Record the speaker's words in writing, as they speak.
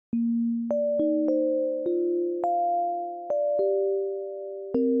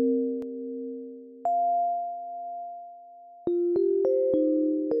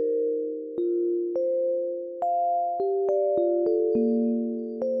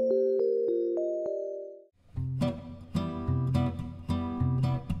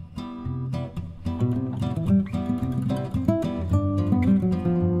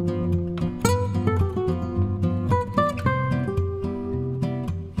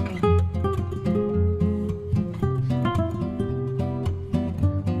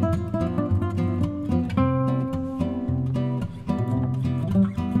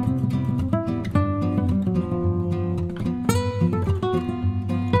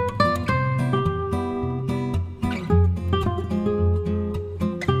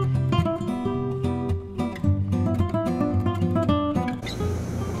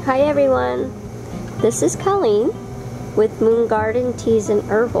Hi everyone, this is Colleen with Moon Garden Teas and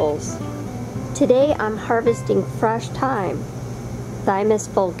Herbals. Today I'm harvesting fresh thyme, Thymus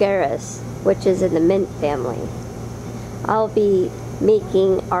vulgaris, which is in the mint family. I'll be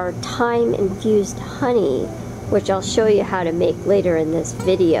making our thyme infused honey, which I'll show you how to make later in this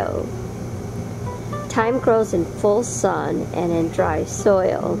video. Thyme grows in full sun and in dry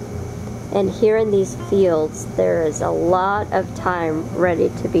soil. And here in these fields, there is a lot of thyme ready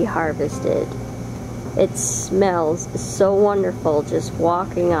to be harvested. It smells so wonderful just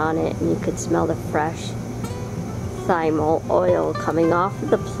walking on it, and you can smell the fresh thyme oil coming off of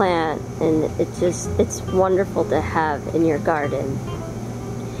the plant, and it's wonderful to have in your garden.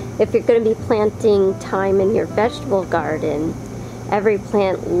 If you're going to be planting thyme in your vegetable garden, every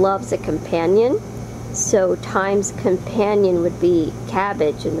plant loves a companion. So thyme's companion would be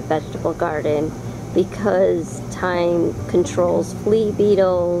cabbage in the vegetable garden, because thyme controls flea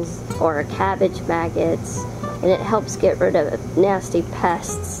beetles or cabbage maggots, and it helps get rid of nasty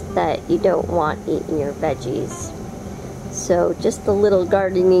pests that you don't want eating your veggies. So just a little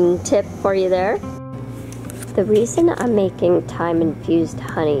gardening tip for you there. The reason I'm making thyme infused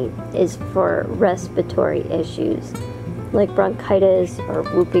honey is for respiratory issues like bronchitis or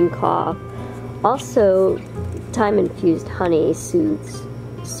whooping cough. Also, thyme infused honey soothes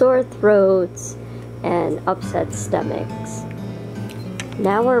sore throats and upset stomachs.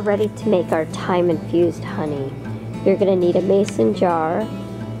 Now we're ready to make our thyme infused honey. You're going to need a mason jar,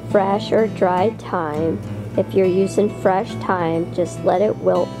 fresh or dried thyme. If you're using fresh thyme, just let it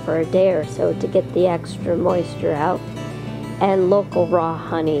wilt for a day or so to get the extra moisture out, and local raw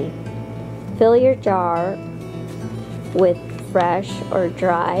honey. Fill your jar with fresh or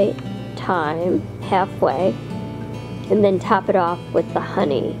dry thyme halfway, and then top it off with the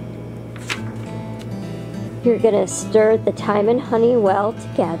honey. You're going to stir the thyme and honey well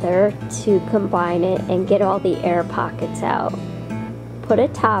together to combine it and get all the air pockets out. Put a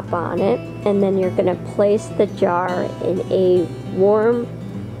top on it, and then you're going to place the jar in a warm,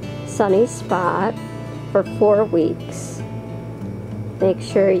 sunny spot for 4 weeks. Make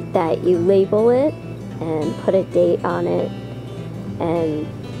sure that you label it and put a date on it, and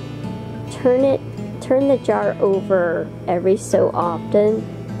turn the jar over every so often,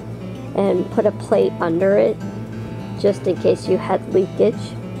 and put a plate under it just in case you had leakage,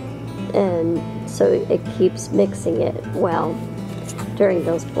 and so it keeps mixing it well during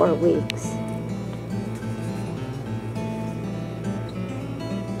those 4 weeks.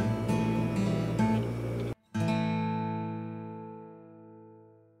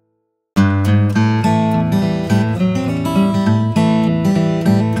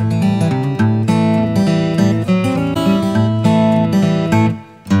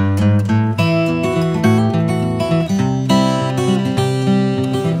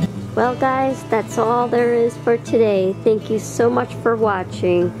 Well guys, that's all there is for today. Thank you so much for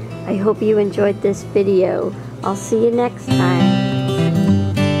watching. I hope you enjoyed this video. I'll see you next time.